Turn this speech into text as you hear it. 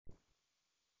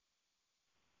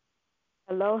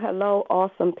Hello, hello,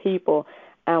 awesome people,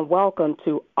 and welcome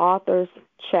to Authors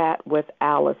Chat with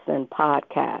Allison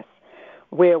podcast,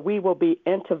 where we will be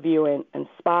interviewing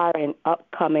inspiring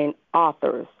upcoming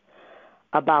authors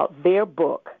about their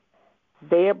book,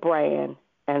 their brand,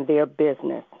 and their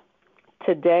business.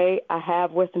 Today, I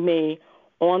have with me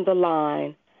on the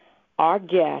line our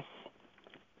guest,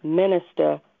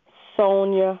 Minister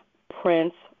Sonia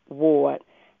Prince Ward.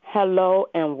 Hello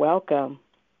and welcome.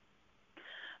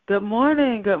 Good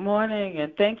morning,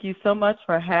 and thank you so much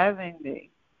for having me.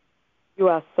 You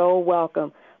are so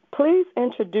welcome. Please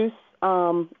introduce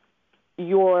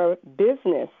your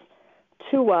business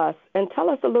to us and tell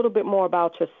us a little bit more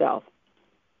about yourself.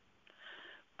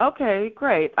 Okay,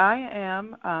 great. I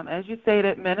am, as you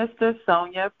stated, Minister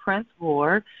Sonia Prince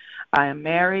Ward. I am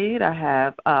married. I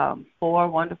have 4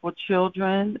 wonderful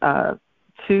children,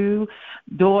 2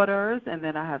 daughters, and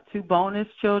then I have 2 bonus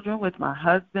children with my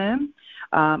husband.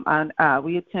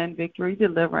 We attend Victory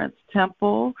Deliverance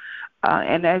Temple.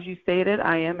 And as you stated,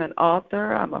 I am an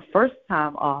author. I'm a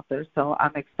first-time author, so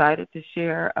I'm excited to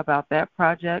share about that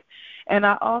project. And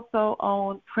I also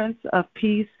own Prince of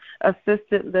Peace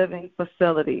Assisted Living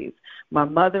Facilities. My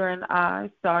mother and I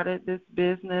started this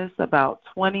business about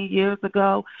 20 years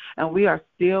ago, and we are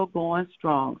still going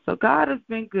strong. So God has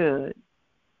been good.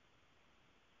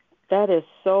 That is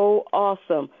so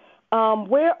awesome.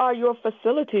 Where are your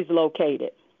facilities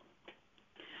located?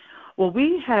 Well,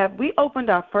 we opened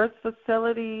our first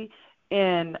facility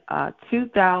in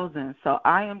 2000, so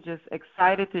I am just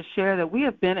excited to share that we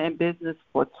have been in business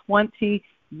for 20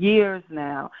 years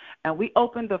now, and we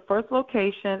opened the first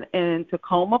location in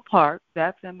Tacoma Park.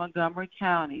 That's in Montgomery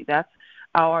County. That's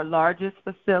our largest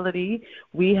facility.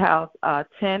 We have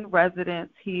 10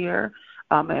 residents here.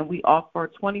 And we offer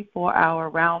 24-hour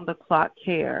round-the-clock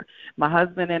care. My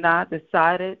husband and I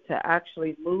decided to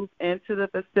actually move into the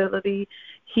facility.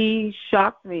 He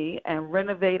shocked me and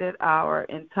renovated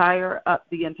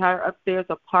the entire upstairs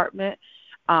apartment.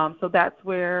 So that's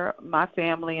where my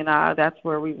family and that's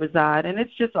where we reside. And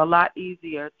it's just a lot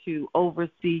easier to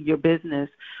oversee your business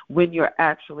when you're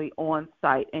actually on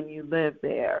site and you live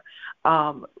there.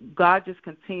 God just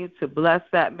continues to bless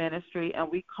that ministry,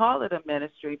 and we call it a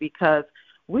ministry because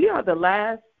we are the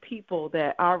last people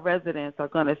that our residents are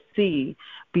going to see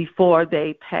before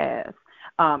they pass.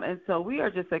 And so we are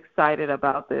just excited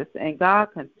about this, and God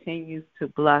continues to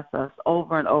bless us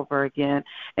over and over again.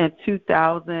 In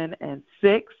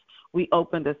 2006, we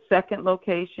opened a second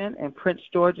location in Prince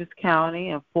George's County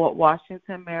in Fort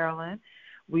Washington, Maryland.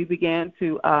 We began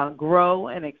to grow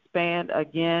and expand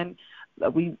again.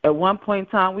 At one point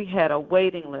in time, we had a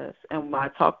waiting list, and I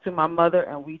talked to my mother,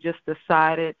 and we just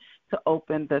decided to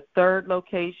open the third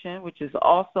location, which is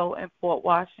also in Fort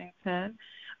Washington.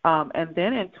 And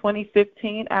then in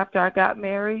 2015, after I got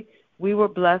married, we were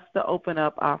blessed to open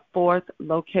up our 4th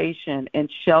location in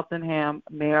Cheltenham,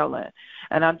 Maryland.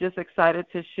 And I'm just excited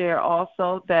to share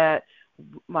also that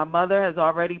my mother has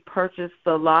already purchased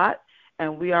the lot,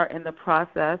 and we are in the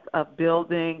process of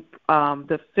building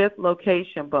the 5th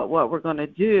location. But what we're going to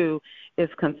do is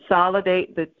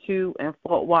consolidate the 2 in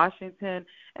Fort Washington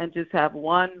and just have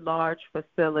one large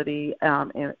facility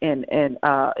in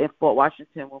Fort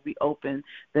Washington when we open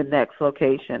the next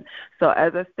location. So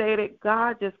as I stated,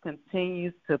 God just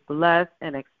continues to bless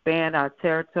and expand our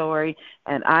territory,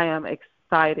 and I am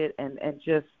excited and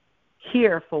just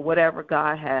here for whatever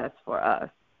God has for us.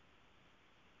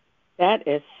 That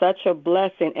is such a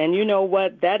blessing, and you know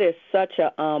what? That is such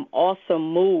a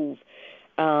awesome move.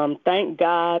 Thank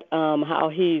God how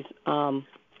He's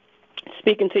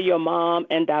speaking to your mom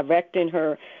and directing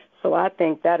her. So I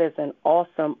think that is an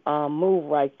awesome move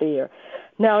right there.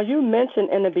 Now, you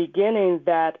mentioned in the beginning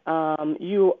that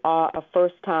you are a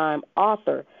first-time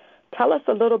author. Tell us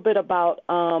a little bit about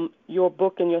your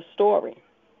book and your story.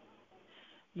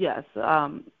 Yes.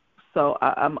 So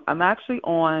I'm actually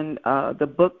on the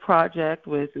book project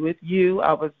with you.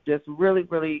 I was just really,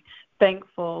 really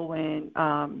thankful when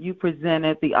you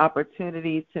presented the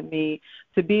opportunity to me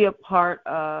to be a part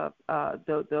of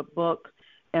the book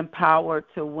Empowered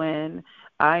to Win.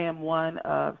 I am one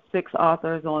of 6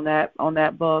 authors on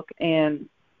that book, and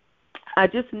I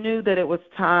just knew that it was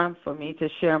time for me to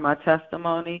share my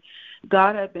testimony.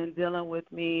 God had been dealing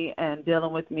with me,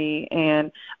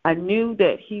 and I knew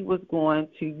that He was going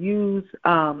to use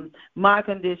my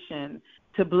condition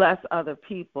to bless other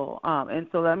people. And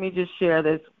so let me just share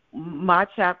this. My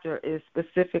chapter is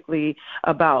specifically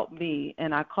about me,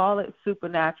 and I call it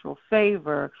Supernatural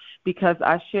Favor because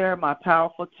I share my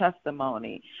powerful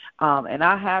testimony. And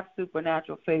I have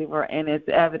supernatural favor, and it's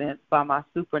evidenced by my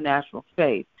supernatural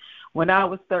faith. When I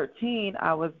was 13,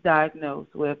 I was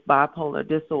diagnosed with bipolar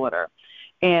disorder.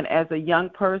 And as a young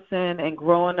person and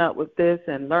growing up with this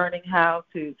and learning how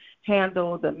to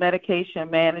handle the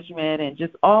medication management and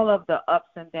just all of the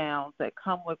ups and downs that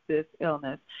come with this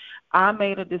illness, I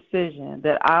made a decision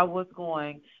that I was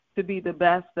going to be the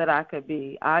best that I could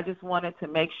be. I just wanted to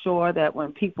make sure that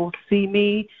when people see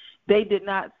me, they did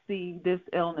not see this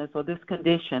illness or this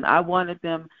condition. I wanted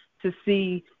them to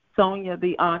see Sonia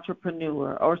the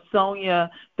entrepreneur, or Sonia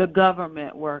the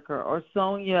government worker, or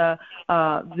Sonia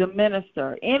the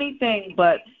minister, anything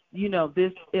but,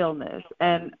 this illness.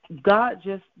 And God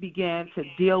just began to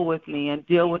deal with me.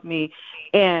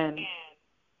 And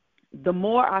the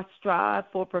more I strive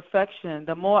for perfection,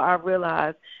 the more I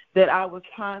realized that I was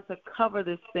trying to cover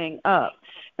this thing up.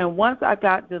 And once I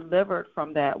got delivered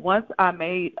from that, once I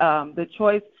made the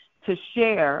choice to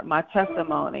share my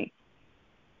testimony,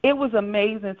 it was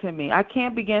amazing to me. I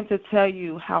can't begin to tell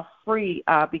you how free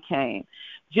I became.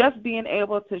 Just being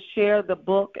able to share the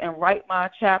book and write my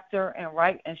chapter and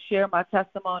write and share my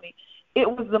testimony, it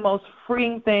was the most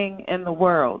freeing thing in the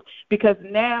world, because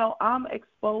now I'm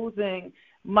exposing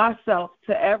myself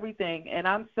to everything, and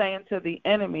I'm saying to the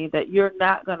enemy that you're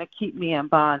not going to keep me in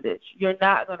bondage. You're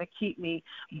not going to keep me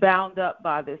bound up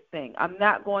by this thing. I'm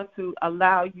not going to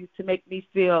allow you to make me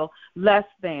feel less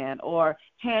than or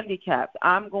handicapped.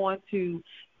 I'm going to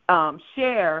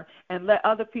share and let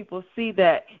other people see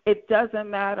that it doesn't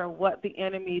matter what the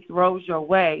enemy throws your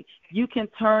way. You can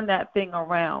turn that thing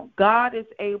around. God is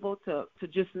able to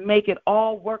just make it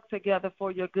all work together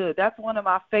for your good. That's one of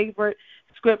my favorite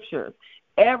scriptures.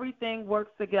 Everything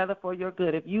works together for your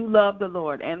good if you love the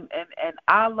Lord. And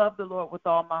I love the Lord with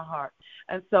all my heart.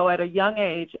 And so at a young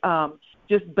age,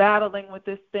 just battling with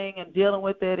this thing and dealing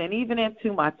with it, and even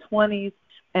into my 20s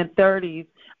and 30s,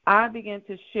 I began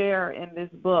to share in this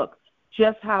book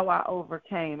just how I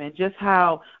overcame and just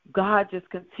how God just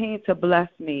continued to bless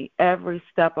me every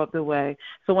step of the way.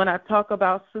 So when I talk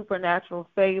about supernatural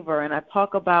favor and I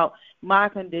talk about my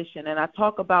condition and I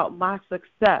talk about my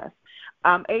success,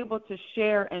 I'm able to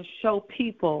share and show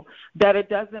people that it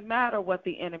doesn't matter what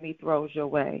the enemy throws your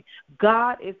way.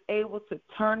 God is able to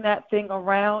turn that thing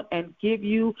around and give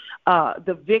you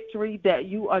the victory that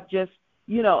you are just,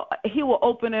 he will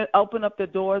open up the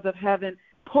doors of heaven,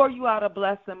 pour you out a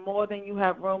blessing more than you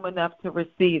have room enough to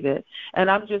receive it. And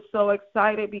I'm just so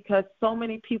excited because so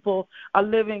many people are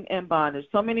living in bondage.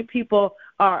 So many people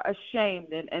are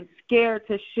ashamed and scared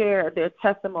to share their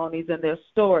testimonies and their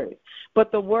stories.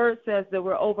 But the word says that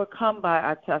we're overcome by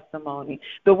our testimony.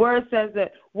 The word says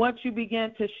that once you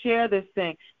begin to share this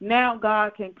thing, now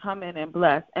God can come in and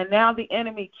bless. And now the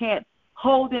enemy can't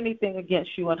hold anything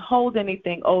against you and hold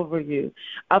anything over you.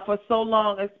 For so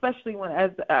long, especially when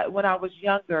I was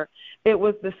younger, it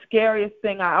was the scariest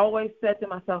thing. I always said to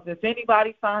myself, if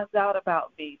anybody finds out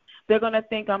about me, they're going to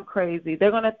think I'm crazy.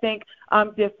 They're going to think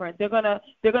I'm different. They're going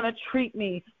to treat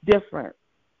me different.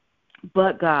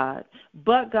 But God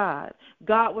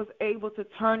was able to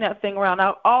turn that thing around.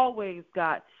 I always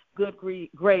got good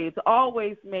grades,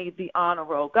 always made the honor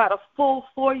roll, got a full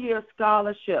 4-year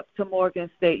scholarship to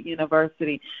Morgan State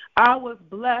University. I was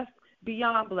blessed,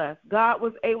 beyond blessed. God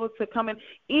was able to come in,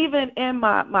 even in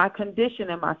my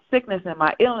condition and my sickness and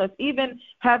my illness, even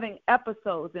having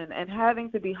episodes and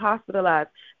having to be hospitalized,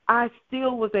 I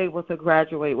still was able to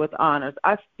graduate with honors.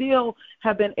 I still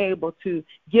have been able to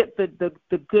get the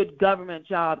good government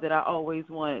job that I always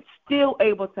wanted, still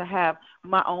able to have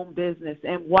my own business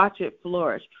and watch it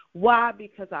flourish. Why?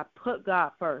 Because I put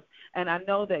God first, and I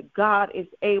know that God is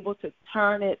able to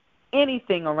turn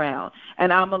anything around,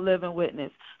 and I'm a living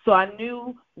witness. So I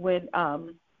knew when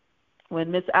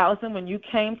Miss Allison, when you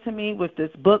came to me with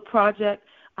this book project,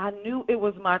 I knew it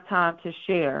was my time to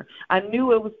share. I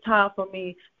knew it was time for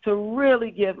me to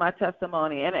really give my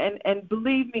testimony. And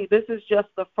believe me, this is just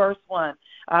the first one.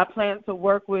 I plan to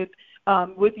work with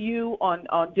you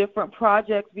on different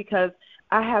projects because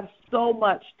I have so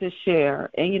much to share.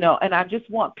 And I just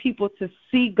want people to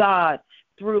see God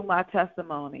through my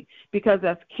testimony, because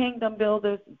as kingdom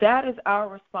builders, that is our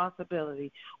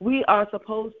responsibility. We are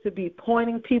supposed to be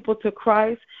pointing people to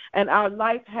Christ, and our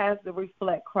life has to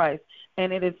reflect Christ.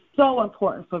 And it is so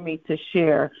important for me to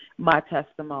share my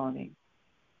testimony.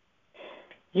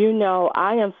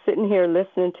 I am sitting here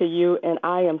listening to you, and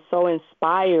I am so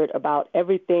inspired about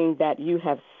everything that you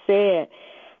have said.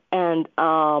 And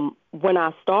when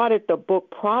I started the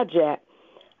book project,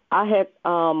 I had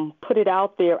put it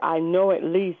out there, I know at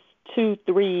least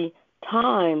 2-3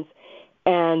 times,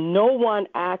 and no one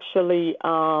actually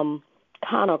kind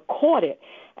of caught it.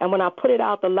 And when I put it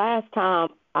out the last time,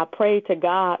 I prayed to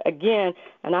God again,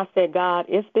 and I said, God,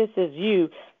 if this is you,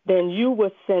 then you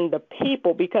would send the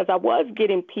people, because I was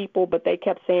getting people, but they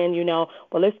kept saying,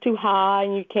 well, it's too high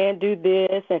and you can't do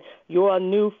this, and you're a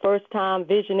new first-time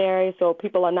visionary, so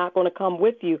people are not going to come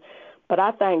with you. But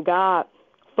I thank God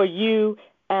for you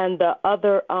and the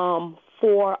other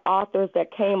 4 authors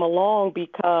that came along,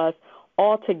 because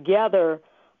altogether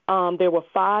there were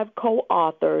 5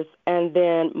 co-authors, and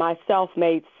then myself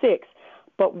made 6.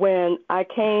 But when I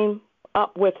came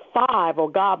up with 5,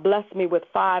 or God blessed me with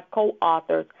 5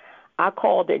 co-authors, I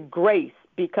called it grace,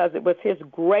 because it was his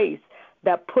grace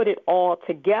that put it all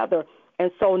together.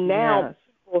 And so now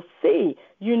we'll see,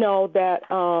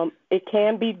 that it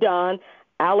can be done.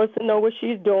 Allison knows what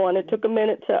she's doing. It took a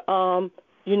minute to,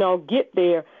 get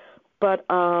there. But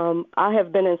I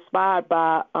have been inspired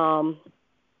by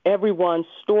everyone's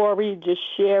story, just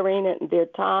sharing it, their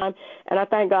time. And I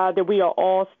thank God that we are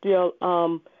all still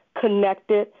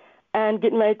connected and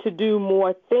getting ready to do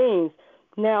more things.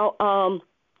 Now,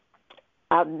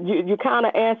 you kind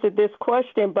of answered this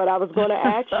question, but I was going to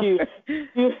ask you,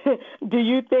 do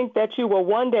you think that you will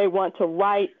one day want to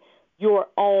write your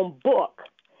own book?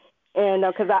 And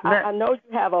because I know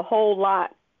you have a whole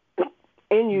lot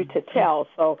in you to tell.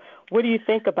 So what do you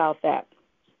think about that?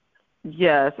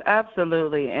 Yes,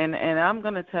 absolutely. And I'm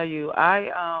going to tell you,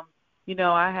 I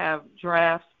have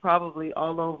drafts probably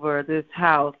all over this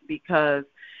house, because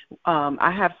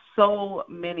I have so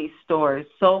many stories,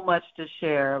 so much to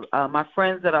share. My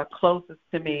friends that are closest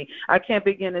to me, I can't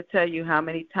begin to tell you how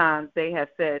many times they have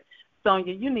said,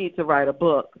 Sonia, you need to write a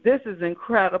book. This is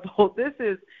incredible. This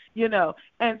is,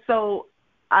 and so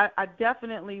I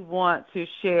definitely want to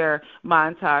share my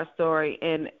entire story.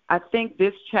 And I think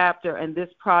this chapter and this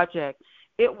project,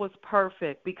 it was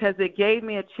perfect, because it gave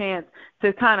me a chance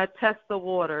to kind of test the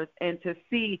waters and to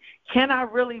see, can I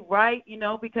really write,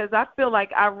 because I feel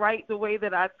like I write the way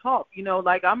that I talk,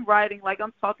 like I'm writing like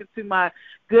I'm talking to my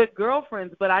good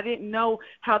girlfriends, but I didn't know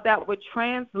how that would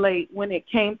translate when it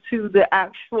came to the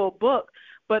actual book.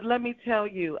 But let me tell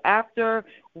you, after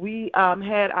we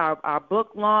had our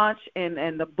book launch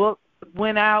and the book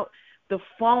went out, the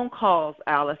phone calls,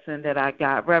 Allison, that I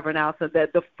got, Reverend Allison,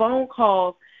 that the phone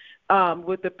calls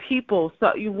with the people.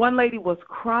 So one lady was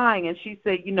crying, and she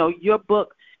said, your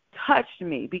book touched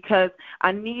me, because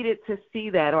I needed to see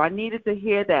that, or I needed to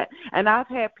hear that. And I've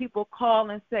had people call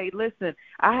and say, listen,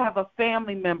 I have a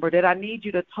family member that I need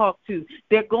you to talk to.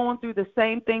 They're going through the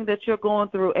same thing that you're going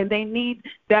through, and they need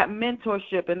that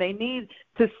mentorship, and they need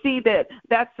to see that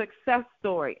success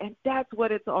story. And that's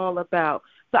what it's all about.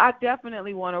 So I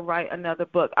definitely want to write another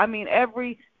book. I mean,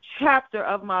 every chapter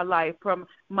of my life, from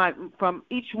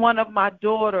each one of my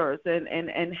daughters,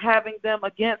 and having them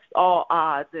against all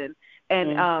odds, and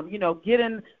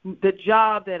getting the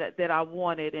job that I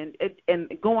wanted,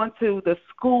 and going to the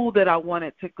school that I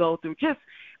wanted to go through. Just,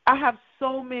 I have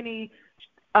so many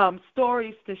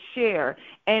stories to share,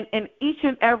 and each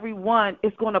and every one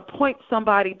is going to point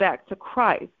somebody back to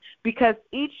Christ, because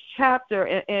each chapter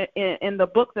in the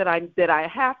book that I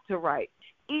have to write,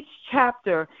 each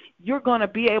chapter, you're going to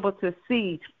be able to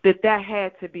see that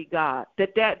had to be God,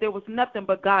 that there was nothing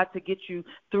but God to get you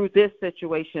through this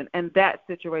situation and that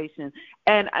situation.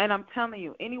 And I'm telling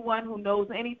you, anyone who knows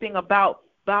anything about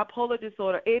bipolar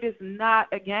disorder, it is not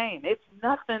a game. It's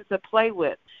nothing to play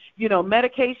with.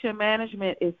 Medication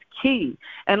management is key.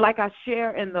 And like I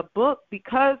share in the book,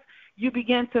 because you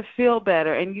begin to feel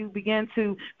better and you begin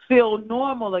to feel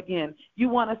normal again, you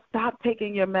want to stop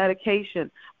taking your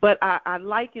medication. But I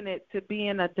liken it to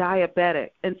being a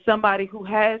diabetic and somebody who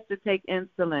has to take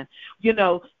insulin.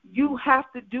 You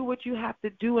have to do what you have to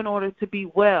do in order to be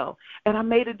well. And I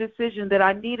made a decision that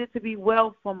I needed to be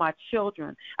well for my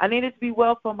children. I needed to be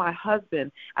well for my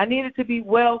husband. I needed to be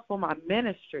well for my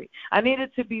ministry. I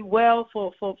needed to be well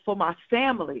for my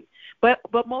family. But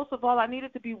most of all, I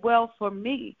needed to be well for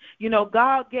me.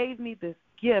 God gave me this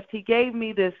gift. He gave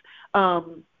me this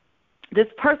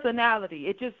personality.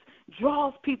 It just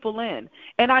draws people in.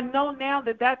 And I know now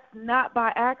that that's not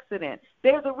by accident.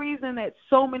 There's a reason that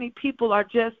so many people are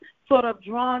just sort of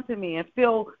drawn to me and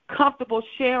feel comfortable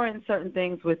sharing certain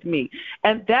things with me.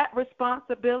 And that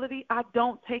responsibility, I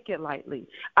don't take it lightly.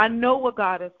 I know what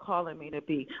God is calling me to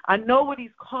be. I know what he's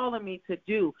calling me to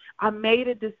do. I made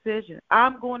a decision.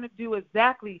 I'm going to do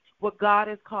exactly what God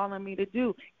is calling me to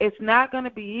do. It's not going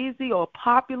to be easy or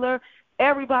popular.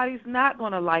 Everybody's not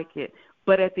going to like it.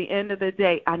 But at the end of the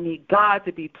day, I need God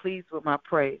to be pleased with my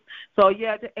praise. So,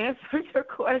 yeah, to answer your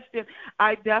question,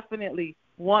 I definitely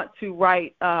want to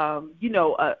write,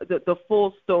 the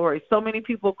full story. So many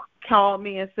people called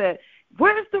me and said,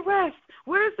 where's the rest?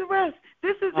 Where's the rest?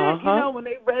 This is it. You know, when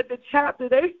they read the chapter,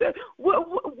 they said,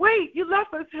 wait, you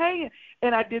left us hanging.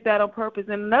 And I did that on purpose.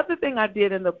 And another thing I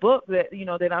did in the book that, you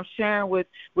know, that I'm sharing with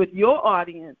your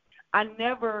audience, I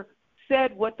never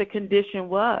said what the condition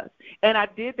was. And I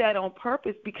did that on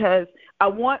purpose because I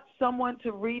want someone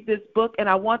to read this book and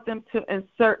I want them to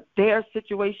insert their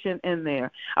situation in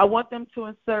there. I want them to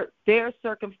insert their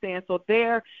circumstance or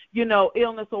their, you know,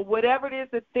 illness or whatever it is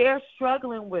that they're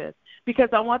struggling with, because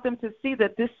I want them to see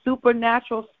that this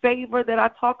supernatural favor that I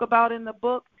talk about in the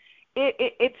book,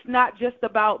 it's not just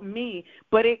about me,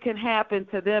 but it can happen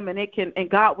to them, and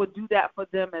God will do that for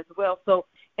them as well. So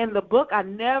in the book, I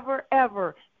never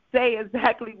ever say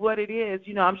exactly what it is.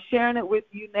 You know, I'm sharing it with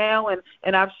you now,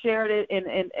 and I've shared it in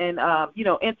you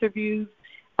know, interviews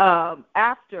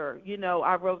after, you know,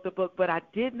 I wrote the book, but I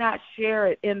did not share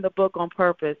it in the book on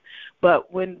purpose.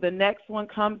 But when the next one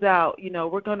comes out, you know,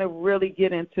 we're going to really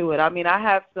get into it. I mean, I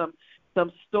have some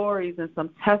stories and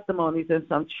some testimonies and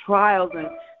some trials and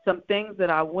some things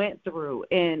that I went through,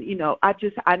 and, you know,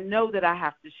 I know that I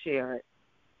have to share it.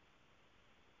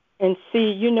 And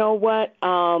see, you know what?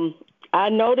 I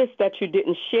noticed that you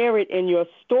didn't share it in your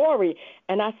story,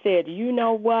 and I said, you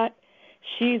know what?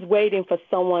 She's waiting for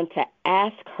someone to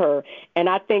ask her, and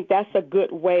I think that's a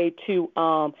good way to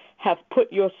have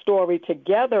put your story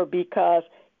together, because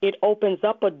it opens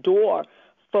up a door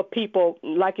for people,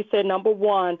 like you said, number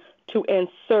one, to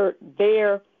insert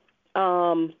their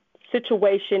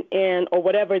situation in or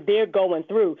whatever they're going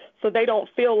through, so they don't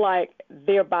feel like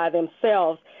they're by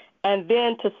themselves. And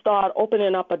then to start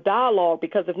opening up a dialogue,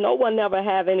 because if no one ever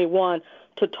have anyone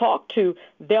to talk to,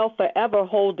 they'll forever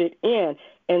hold it in.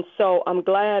 And so I'm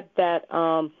glad that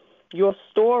your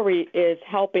story is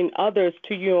helping others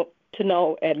to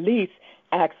know, at least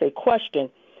ask a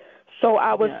question. So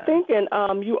I was thinking,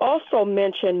 you also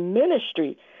mentioned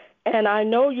ministry, and I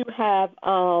know you have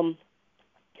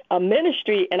a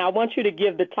ministry, and I want you to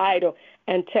give the title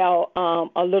and tell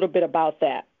a little bit about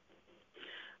that.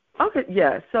 Okay,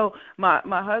 yeah. So my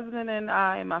husband and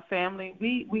I and my family,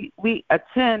 we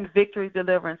attend Victory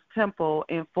Deliverance Temple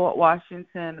in Fort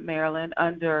Washington, Maryland,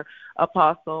 under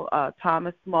Apostle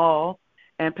Thomas Small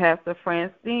and Pastor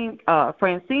Francine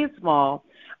Small.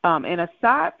 And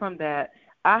aside from that,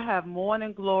 I have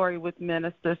Morning Glory with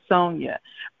Minister Sonia.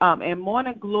 And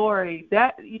Morning Glory,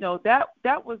 that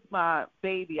was my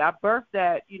baby. I birthed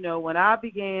that, you know, when I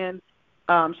began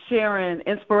sharing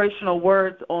inspirational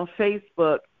words on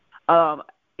Facebook.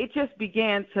 It just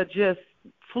began to just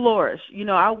flourish. You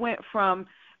know, I went from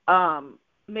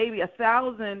maybe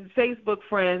 1,000 Facebook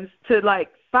friends to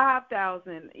like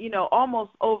 5,000, you know,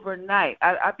 almost overnight.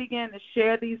 I began to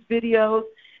share these videos,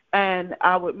 and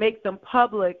I would make them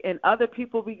public, and other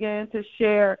people began to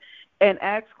share and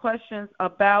ask questions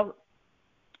about,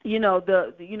 you know,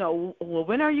 well,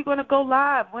 when are you going to go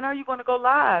live? When are you going to go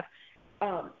live?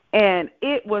 And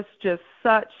it was just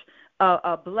such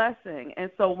a blessing. And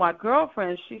so my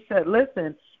girlfriend, she said,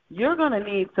 listen, you're going to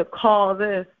need to call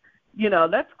this, you know,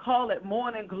 let's call it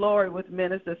Morning Glory with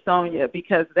Minister Sonia,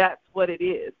 because that's what it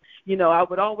is. You know, I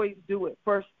would always do it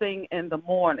first thing in the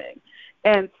morning.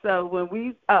 And so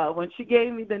when she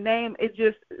gave me the name, it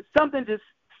just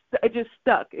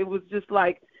stuck. It was just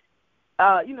like,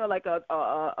 you know, like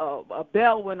a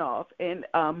bell went off, and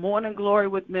Morning Glory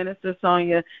with Minister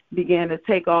Sonia began to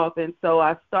take off. And so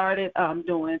I started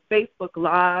doing Facebook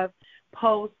Live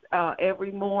posts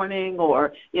every morning,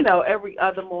 or, you know, every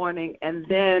other morning. And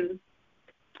then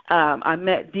I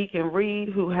met Deacon Reed,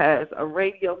 who has a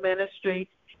radio ministry,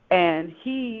 and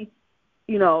he,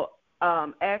 you know,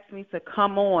 asked me to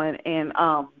come on, and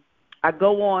I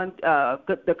go on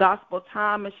the Gospel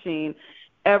Time Machine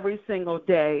every single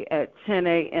day at 10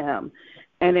 a.m.,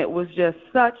 and it was just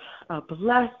such a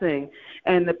blessing.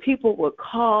 And the people would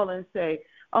call and say,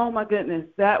 oh, my goodness,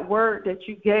 that word that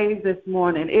you gave this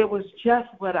morning, it was just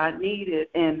what I needed.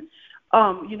 And,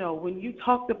 you know, when you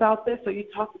talked about this or you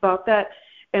talked about that,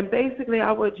 and basically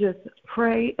I would just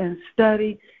pray and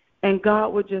study, and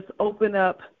God would just open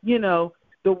up, you know,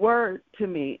 the word to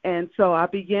me. And so I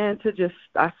began to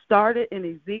I started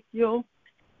in Ezekiel,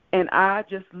 and I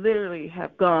just literally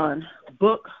have gone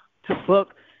book to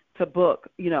book to book,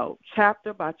 you know,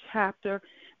 chapter by chapter,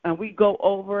 and we go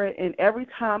over it. And every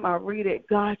time I read it,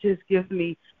 God just gives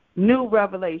me new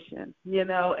revelation, you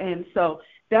know. And so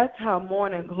that's how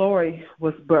Morning Glory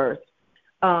was birthed.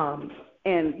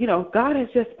 And, you know, God has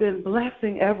just been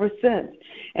blessing ever since.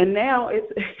 And now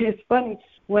it's funny,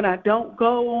 when I don't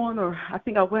go on, or I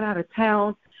think I went out of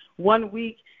town one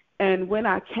week, and when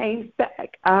I came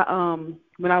back,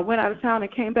 when I went out of town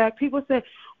and came back, people said,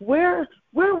 where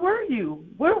were you?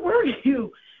 Where were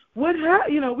you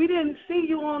we didn't see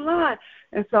you online.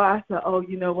 And so I said, oh,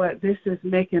 you know what, this is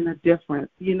making a difference.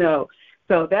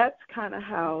 So that's kind of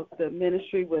how the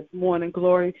ministry with Morning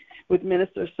Glory with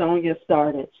Minister Sonia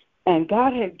started. And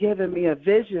God had given me a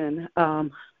vision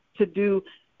to do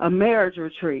a marriage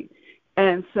retreat.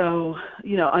 And so,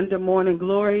 under Morning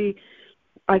Glory,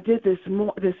 I did this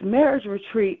marriage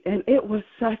retreat, and it was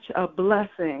such a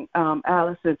blessing,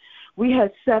 Allison. We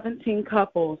had 17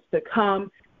 couples to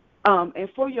come, and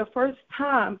for your first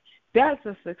time, that's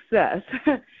a success.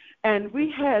 And we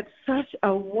had such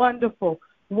a wonderful,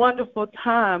 wonderful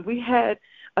time. We had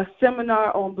a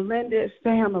seminar on blended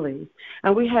families,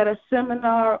 and we had a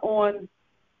seminar on,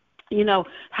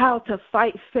 how to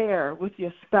fight fair with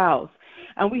your spouse,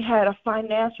 and we had a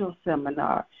financial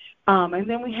seminar. And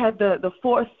then we had the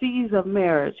 4 C's of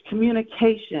marriage: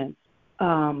 communication,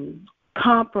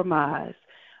 compromise.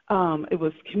 It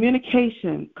was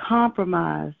communication,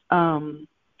 compromise. Oh,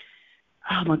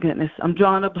 my goodness, I'm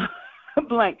drawing a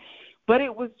blank. But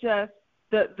it was just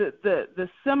the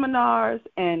seminars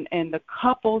and the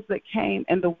couples that came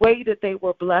and the way that they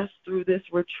were blessed through this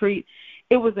retreat.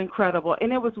 It was incredible.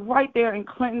 And it was right there in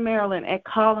Clinton, Maryland at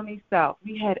Colony South.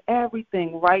 We had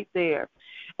everything right there.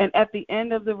 And at the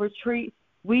end of the retreat,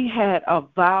 we had a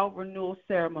vow renewal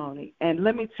ceremony. And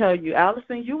let me tell you,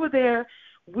 Allison, you were there.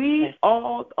 We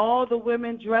all the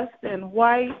women dressed in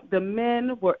white, the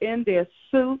men were in their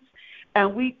suits,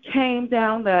 and we came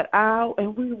down that aisle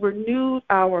and we renewed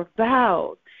our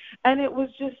vows. And it was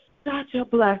just such a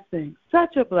blessing,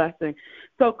 such a blessing.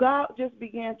 So God just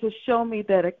began to show me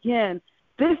that, again,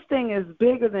 this thing is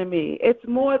bigger than me. It's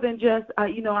more than just, I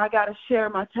got to share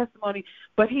my testimony,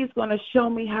 but he's going to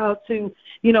show me how to,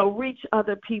 reach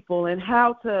other people and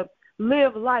how to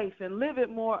live life and live it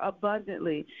more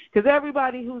abundantly. Because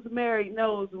everybody who's married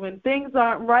knows when things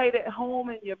aren't right at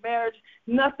home in your marriage,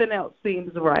 nothing else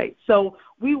seems right. So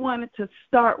we wanted to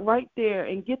start right there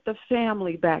and get the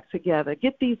family back together,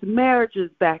 get these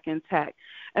marriages back intact.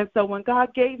 And so when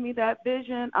God gave me that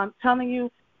vision, I'm telling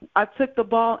you, I took the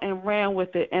ball and ran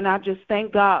with it, and I just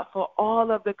thank God for all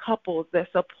of the couples that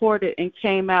supported and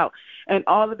came out and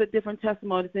all of the different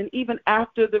testimonies. And even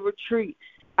after the retreat,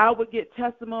 I would get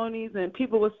testimonies, and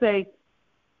people would say,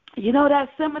 that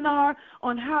seminar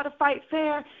on how to fight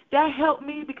fair, that helped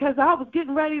me because I was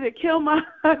getting ready to kill my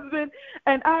husband,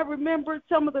 and I remembered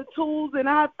some of the tools, and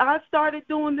I started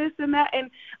doing this and that. And,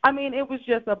 it was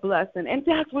just a blessing. And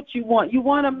that's what you want. You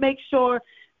want to make sure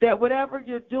that whatever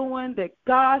you're doing, that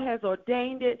God has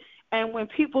ordained it. And when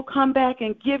people come back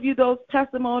and give you those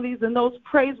testimonies and those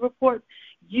praise reports,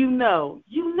 you know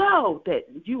that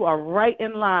you are right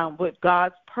in line with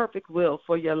God's perfect will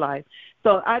for your life.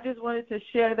 So I just wanted to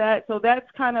share that. So that's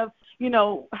kind of,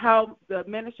 how the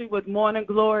ministry with Morning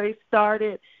Glory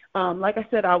started. Like I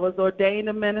said, I was ordained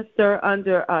a minister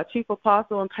under Chief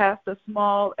Apostle and Pastor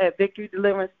Small at Victory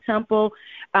Deliverance Temple.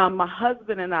 My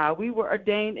husband and I, we were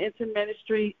ordained into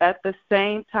ministry at the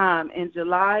same time in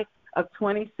July of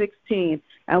 2016,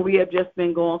 and we have just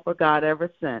been going for God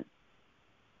ever since.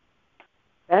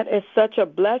 That is such a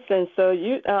blessing. So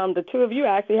you, the two of you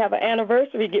actually have an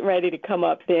anniversary getting ready to come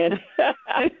up then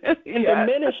in the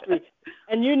ministry.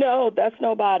 And that's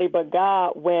nobody but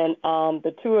God when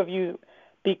the two of you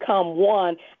become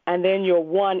one, and then you're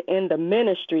one in the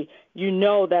ministry.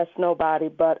 That's nobody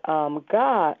but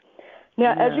God.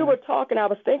 Now, as you were talking, I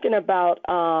was thinking about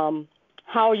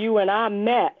how you and I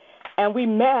met, and we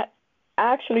met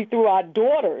actually through our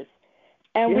daughters.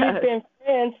 And we've been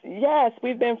friends. Yes,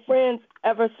 we've been friends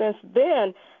ever since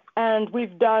then, and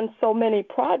we've done so many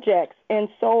projects. And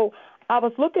so I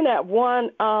was looking at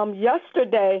one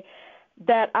yesterday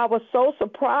that I was so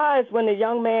surprised when the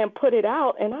young man put it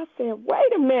out, and I said,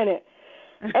 wait a minute.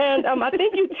 And I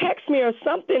think you text me or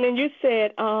something, and you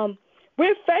said,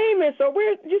 we're famous, or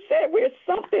you said we're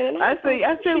something. And I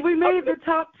said we made the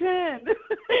top 10. And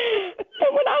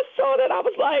when I saw that, I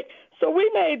was like, so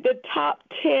we made the top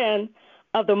 10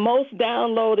 of the most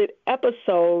downloaded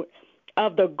episode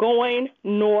of the Going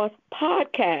North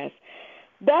podcast.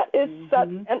 That is such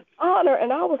an honor.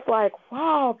 And I was like,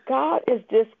 wow, God is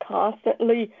just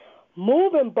constantly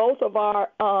moving both of our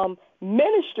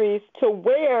ministries to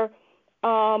where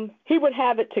he would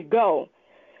have it to go.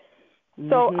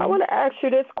 So I want to ask you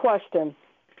this question.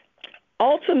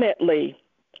 Ultimately,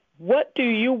 what do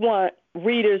you want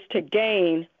readers to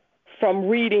gain from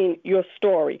reading your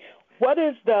story? What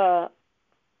do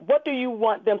you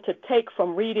want them to take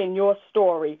from reading your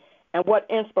story, and what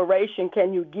inspiration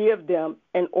can you give them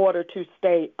in order to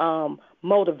stay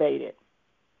motivated?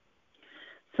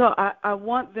 So I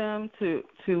want them to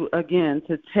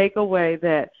take away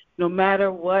that no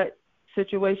matter what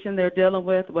situation they're dealing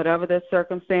with, whatever their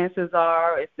circumstances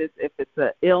are, if it's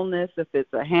an illness, if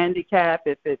it's a handicap,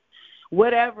 if it's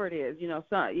whatever it is,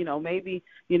 maybe,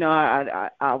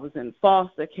 I was in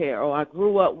foster care, or I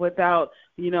grew up without,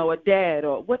 a dad,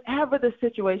 or whatever the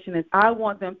situation is. I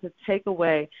want them to take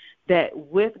away that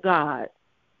with God,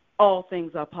 all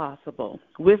things are possible.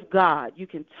 With God, you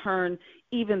can turn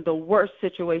even the worst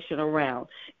situation around.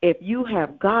 If you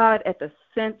have God at the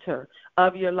center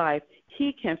of your life,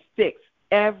 He can fix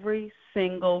every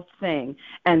single thing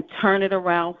and turn it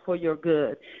around for your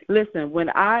good. Listen,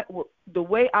 the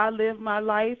way I live my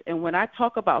life, and when I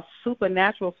talk about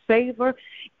supernatural favor,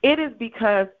 it is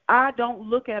because I don't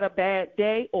look at a bad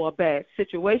day or a bad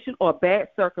situation or bad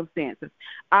circumstances.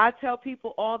 I tell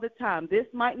people all the time, this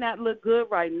might not look good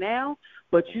right now,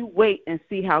 but you wait and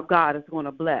see how God is going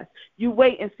to bless. You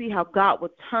wait and see how God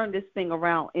will turn this thing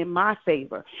around in my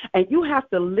favor. And you have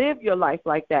to live your life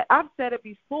like that. I've said it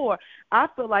before. I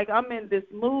feel like I'm in this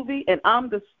movie and I'm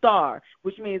the star,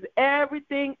 which means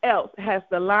everything else has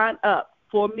to line up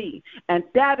for me. And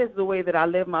that is the way that I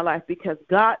live my life, because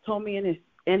God told me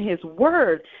in his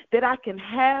word that I can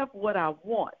have what I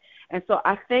want. And so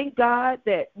I thank God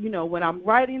that, when I'm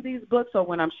writing these books, or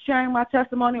when I'm sharing my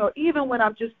testimony, or even when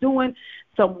I'm just doing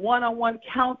some one-on-one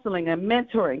counseling and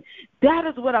mentoring, that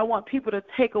is what I want people to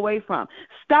take away from.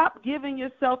 Stop giving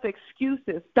yourself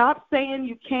excuses. Stop saying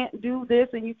you can't do this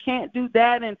and you can't do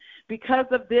that, and because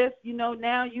of this,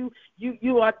 now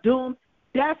you are doomed.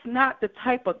 That's not the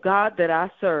type of God that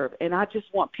I serve, and I just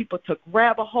want people to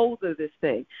grab a hold of this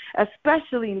thing,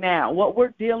 especially now, what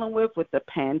we're dealing with the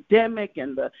pandemic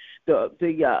and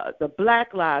the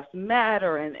Black Lives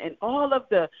Matter and all of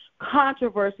the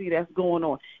controversy that's going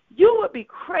on. You would be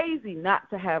crazy not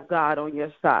to have God on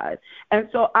your side. And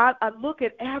so I look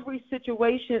at every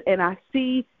situation and I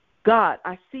see God.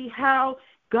 I see how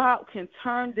God can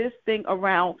turn this thing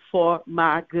around for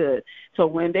my good. So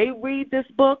when they read this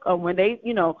book, or when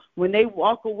they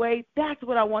walk away, that's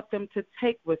what I want them to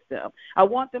take with them. I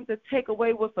want them to take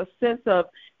away with a sense of,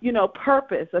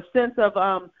 purpose, a sense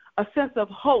of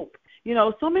hope.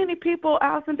 So many people,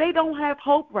 Allison, they don't have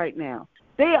hope right now.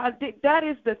 That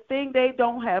is the thing. They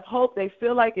don't have hope. They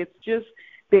feel like it's just,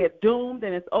 they're doomed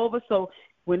and it's over. So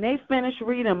when they finish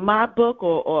reading my book,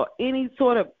 or any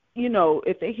sort of,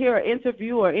 if they hear an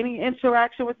interview or any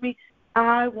interaction with me,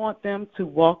 I want them to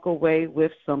walk away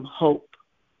with some hope.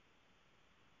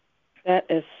 That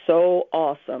is so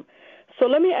awesome. So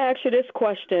let me ask you this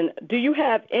question. Do you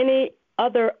have any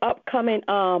other upcoming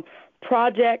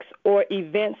projects or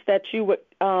events that you would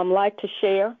like to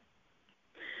share?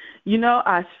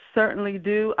 I certainly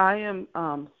do. I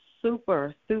am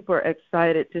super, super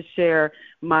excited to share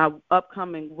my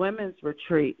upcoming women's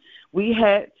retreat. We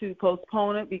had to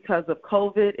postpone it because of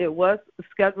COVID. It was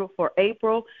scheduled for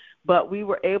April, but we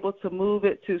were able to move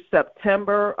it to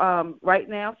September right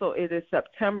now. So it is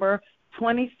September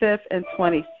 25th and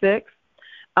 26th.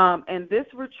 And this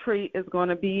retreat is going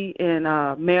to be in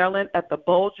Maryland at the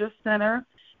Bolger Center.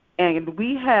 And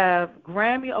we have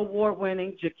Grammy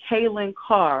Award-winning Jacqueline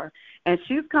Carr, and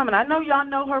she's coming. I know y'all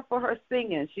know her for her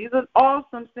singing. She's an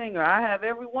awesome singer. I have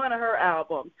every one of her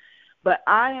albums. But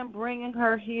I am bringing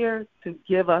her here to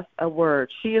give us a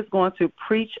word. She is going to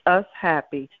preach us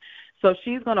happy. So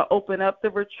she's going to open up the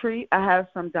retreat. I have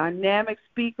some dynamic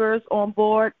speakers on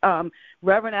board.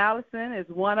 Reverend Allison is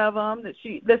one of them.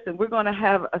 We're going to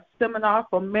have a seminar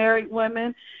for married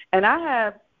women, and I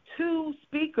have two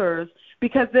speakers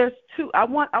because there's two. I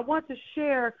want to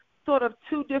share sort of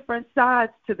two different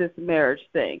sides to this marriage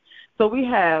thing. So we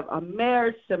have a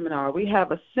marriage seminar. We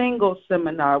have a single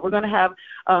seminar. We're going to have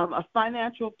a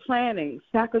financial planning.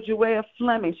 Sacagawea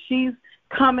Fleming, she's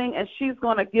coming, and she's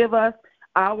going to give us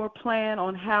our plan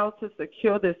on how to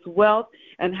secure this wealth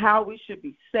and how we should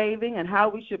be saving and how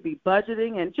we should be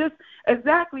budgeting, and just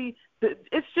exactly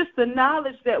it's just the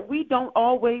knowledge that we don't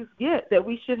always get that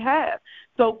we should have.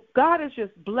 So God has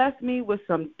just blessed me with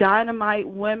some dynamite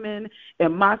women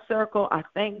in my circle. I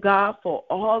thank God for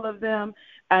all of them,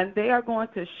 and they are going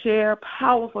to share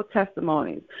powerful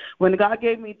testimonies. When God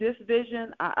gave me this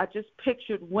vision, I just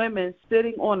pictured women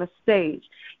sitting on a stage.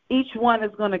 Each one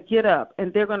is going to get up,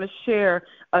 and they're going to share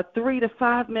a 3 to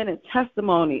 5 minute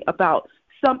testimony about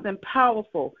something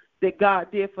powerful that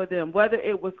God did for them, whether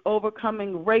it was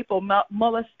overcoming rape or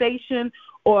molestation,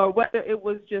 or whether it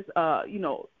was just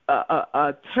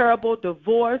a terrible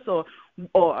divorce or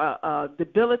a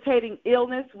debilitating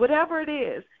illness, whatever it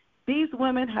is. These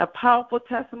women have powerful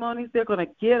testimonies. They're going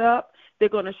to get up. They're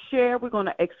going to share. We're going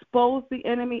to expose the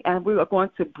enemy, and we are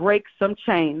going to break some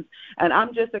chains. And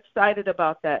I'm just excited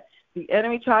about that. The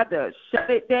enemy tried to shut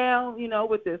it down,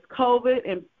 with this COVID,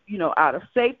 and out of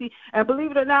safety. And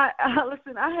believe it or not,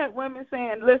 listen, I had women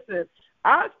saying, listen,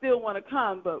 I still want to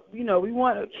come, but, we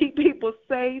want to keep people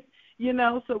safe,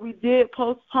 so we did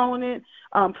postpone it.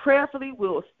 Prayerfully,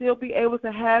 we'll still be able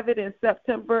to have it in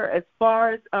September. As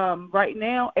far as right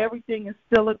now, everything is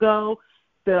still a go.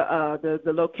 The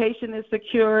location is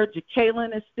secure.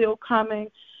 Jacqueline is still coming.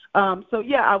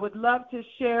 I would love to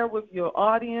share with your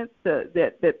audience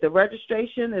that the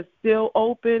registration is still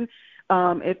open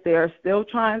if they're still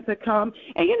trying to come.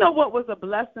 And you know what was a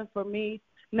blessing for me?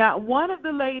 Not one of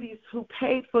the ladies who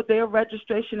paid for their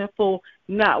registration in full,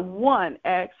 not one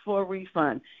asked for a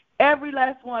refund. Every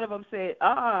last one of them said,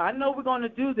 I know we're going to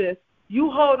do this. You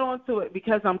hold on to it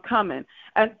because I'm coming.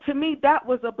 And to me, that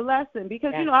was a blessing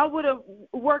because, I would have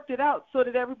worked it out so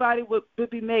that everybody would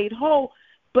be made whole.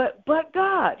 But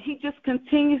God, he just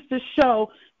continues to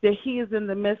show that he is in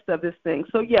the midst of this thing.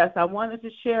 So, yes, I wanted to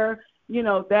share,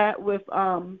 that with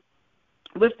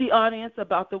the audience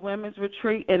about the women's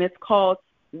retreat, and it's called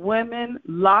Women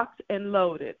Locked and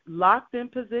Loaded, locked in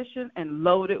position and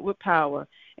loaded with power,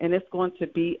 and it's going to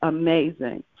be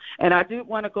amazing. And I do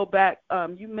want to go back.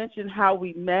 You mentioned how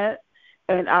we met,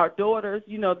 and our daughters,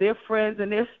 they're friends,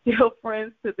 and they're still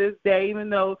friends to this day, even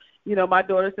though, my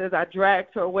daughter says I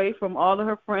dragged her away from all of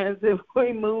her friends and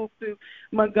we moved to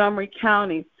Montgomery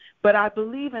County. But I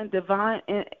believe in divine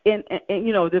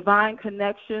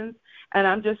connections. And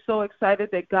I'm just so excited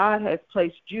that God has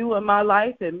placed you in my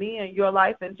life and me in your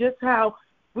life, and just how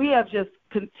we have just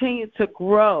continued to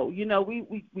grow.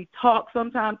 We talk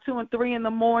sometimes 2 and 3 in the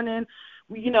morning,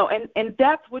 and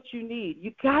that's what you need.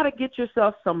 You got to get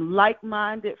yourself some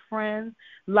like-minded friends,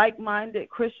 like-minded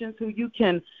Christians who you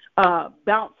can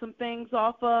bounce some things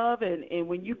off of. And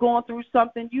when you're going through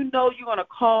something, you're going to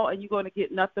call and you're going to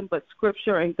get nothing but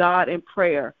scripture and God and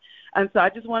prayer. And so I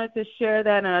just wanted to share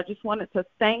that, and I just wanted to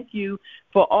thank you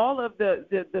for all of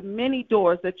the many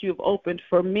doors that you've opened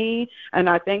for me, and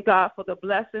I thank God for the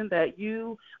blessing that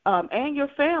you and your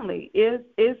family is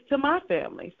to my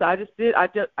family. So I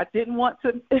didn't want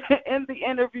to end the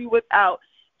interview without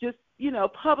just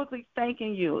publicly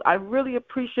thanking you. I really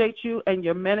appreciate you and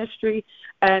your ministry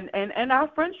and our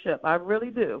friendship. I really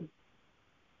do.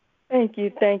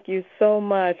 Thank you so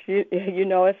much.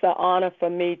 It's an honor for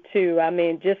me, too. I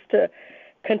mean, just to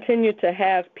continue to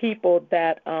have people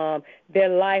that their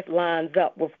life lines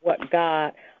up with what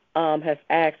God has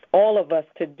asked all of us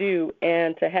to do,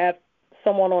 and to have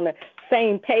someone on the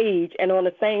same page and on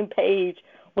the same page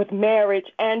with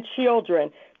marriage and children,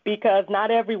 because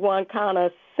not everyone kind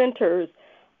of centers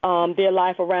their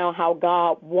life around how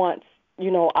God wants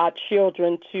our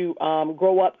children to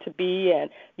grow up to be, and,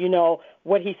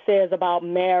 what he says about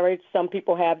marriage. Some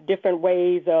people have different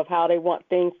ways of how they want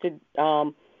things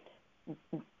to,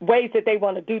 ways that they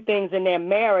want to do things in their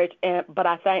marriage, but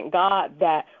I thank God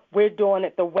that we're doing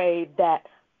it the way that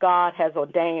God has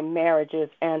ordained marriages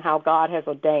and how God has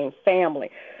ordained family.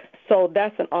 So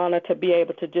that's an honor to be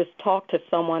able to just talk to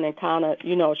someone and kind of,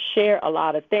 share a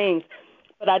lot of things.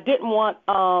 But I didn't want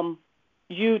I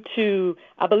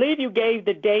believe you gave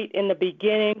the date in the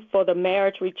beginning for the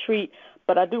marriage retreat,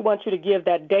 but I do want you to give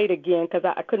that date again because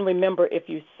I couldn't remember if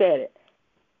you said it.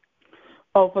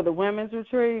 Oh, for the women's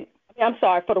retreat? I'm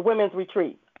sorry, for the women's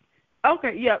retreat.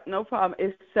 Okay, yep, no problem.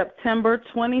 It's September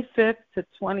 25th to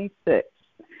 26th,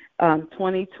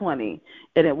 2020,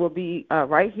 and it will be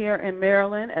right here in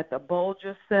Maryland at the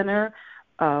Bolger Center.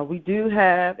 We do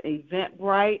have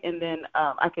Eventbrite, and then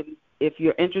if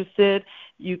you're interested,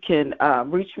 you can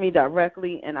reach me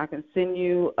directly, and I can send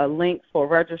you a link for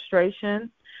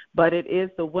registration. But it is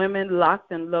the Women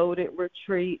Locked and Loaded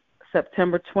Retreat,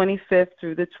 September 25th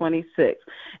through the 26th.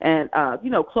 And,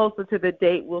 closer to the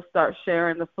date, we'll start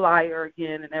sharing the flyer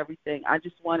again and everything. I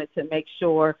just wanted to make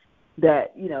sure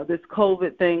that, this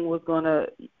COVID thing was gonna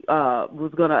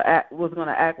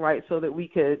act right so that we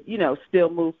could, still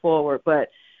move forward. But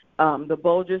the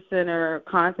Bolger Center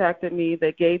contacted me.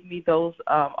 They gave me those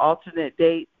alternate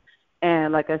dates.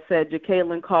 And like I said,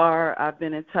 Jacqueline Carr, I've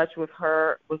been in touch with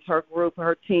her group,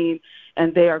 her team,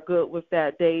 and they are good with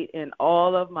that date. And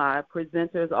all of my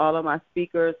presenters, all of my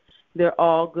speakers, they're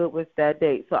all good with that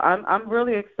date. So I'm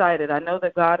really excited. I know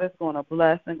that God is going to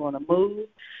bless and going to move.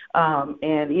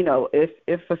 And,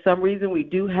 if for some reason we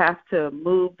do have to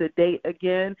move the date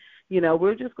again,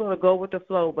 we're just going to go with the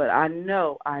flow. But I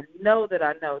know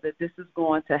that this is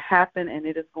going to happen, and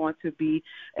it is going to be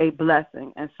a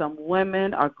blessing. And some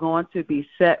women are going to be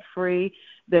set free.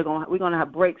 We're going to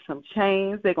break some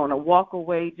chains. They're going to walk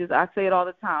away. I say it all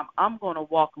the time. I'm going to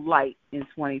walk light in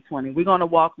 2020. We're going to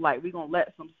walk light. We're going to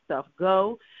let some stuff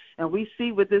go. And we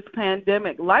see with this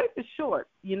pandemic, life is short.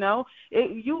 You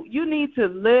need to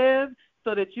live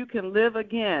so that you can live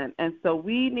again. And so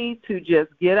we need to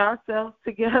just get ourselves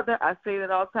together. I say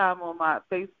that all the time on my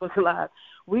Facebook Live.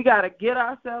 We got to get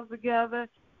ourselves together,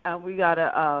 and we got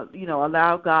to,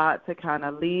 allow God to kind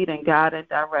of lead and guide and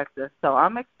direct us. So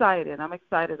I'm excited. I'm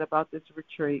excited about this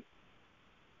retreat.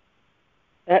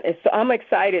 I'm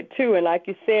excited, too. And like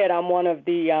you said, I'm one of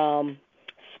the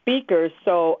speakers,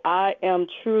 so I am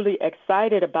truly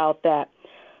excited about that.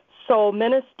 So,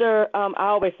 Minister, I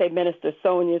always say Minister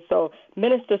Sonia. So,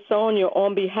 Minister Sonia,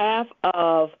 on behalf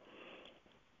of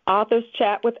Authors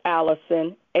Chat with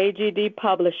Allison, AGD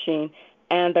Publishing,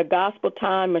 and the Gospel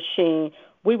Time Machine,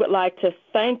 we would like to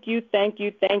thank you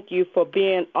for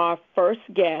being our first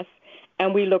guest,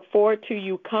 and we look forward to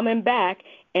you coming back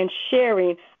and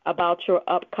sharing about your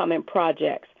upcoming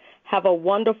projects. Have a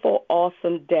wonderful,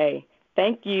 awesome day.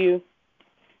 Thank you.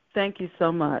 Thank you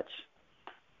so much.